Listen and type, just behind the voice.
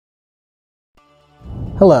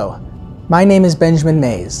Hello, my name is Benjamin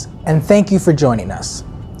Mays, and thank you for joining us.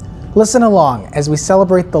 Listen along as we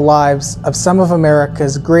celebrate the lives of some of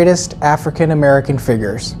America's greatest African American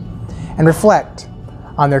figures and reflect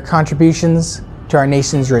on their contributions to our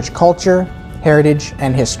nation's rich culture, heritage,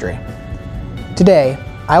 and history. Today,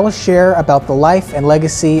 I will share about the life and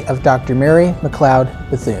legacy of Dr. Mary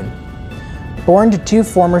McLeod Bethune. Born to two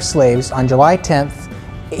former slaves on July 10,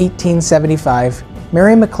 1875,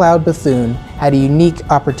 Mary McLeod Bethune had a unique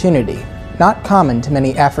opportunity, not common to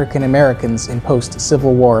many African Americans in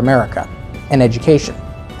post-Civil War America, an education.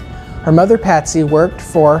 Her mother Patsy worked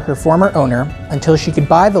for her former owner until she could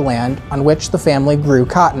buy the land on which the family grew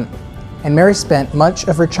cotton, and Mary spent much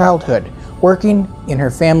of her childhood working in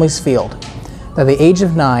her family's field. By the age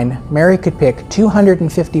of 9, Mary could pick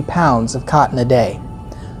 250 pounds of cotton a day.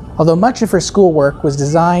 Although much of her schoolwork was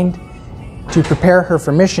designed to prepare her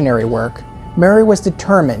for missionary work, Mary was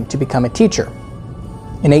determined to become a teacher.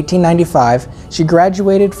 In 1895, she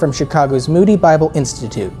graduated from Chicago's Moody Bible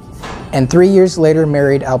Institute, and 3 years later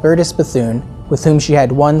married Albertus Bethune, with whom she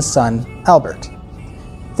had one son, Albert.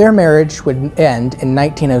 Their marriage would end in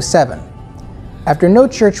 1907. After no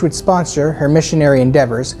church would sponsor her missionary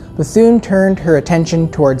endeavors, Bethune turned her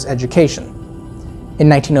attention towards education. In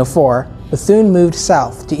 1904, Bethune moved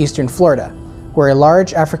south to eastern Florida, where a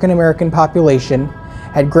large African American population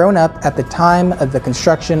had grown up at the time of the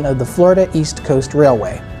construction of the Florida East Coast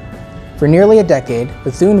Railway. For nearly a decade,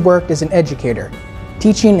 Bethune worked as an educator,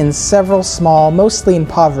 teaching in several small, mostly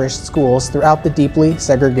impoverished schools throughout the deeply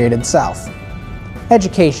segregated South.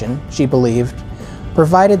 Education, she believed,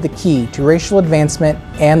 provided the key to racial advancement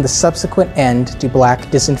and the subsequent end to black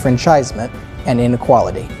disenfranchisement and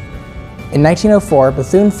inequality. In 1904,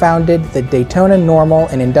 Bethune founded the Daytona Normal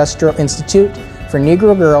and Industrial Institute for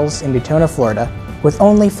Negro Girls in Daytona, Florida, with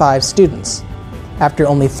only 5 students. After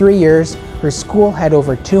only 3 years, her school had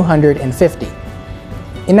over 250. In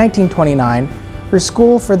 1929, her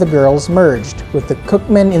school for the girls merged with the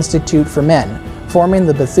Cookman Institute for Men, forming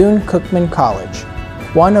the Bethune-Cookman College,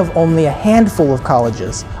 one of only a handful of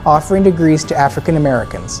colleges offering degrees to African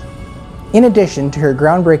Americans. In addition to her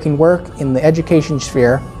groundbreaking work in the education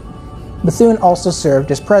sphere, Bethune also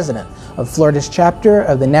served as president of Florida's chapter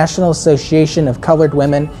of the National Association of Colored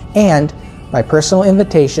Women and, by personal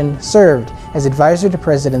invitation, served as advisor to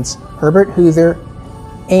Presidents Herbert Hoover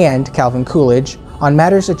and Calvin Coolidge on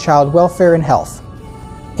matters of child welfare and health.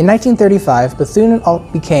 In 1935, Bethune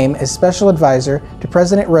became a special advisor to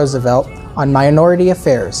President Roosevelt on minority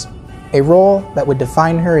affairs, a role that would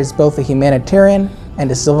define her as both a humanitarian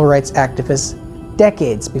and a civil rights activist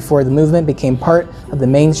decades before the movement became part of the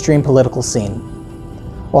mainstream political scene.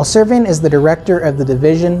 While serving as the director of the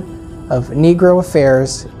Division of Negro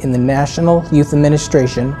Affairs in the National Youth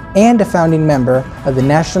Administration and a founding member of the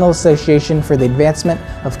National Association for the Advancement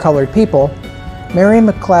of Colored People, Mary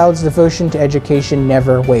McLeod's devotion to education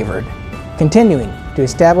never wavered, continuing to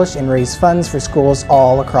establish and raise funds for schools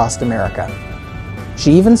all across America.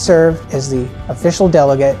 She even served as the official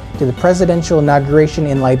delegate to the presidential inauguration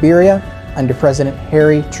in Liberia under President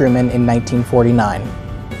Harry Truman in 1949.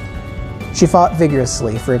 She fought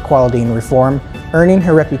vigorously for equality and reform, earning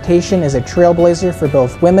her reputation as a trailblazer for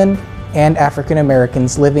both women and African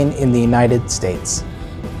Americans living in the United States.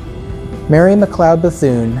 Mary McLeod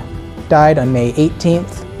Bethune died on May 18,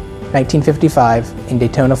 1955 in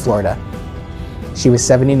Daytona, Florida. She was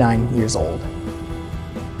 79 years old.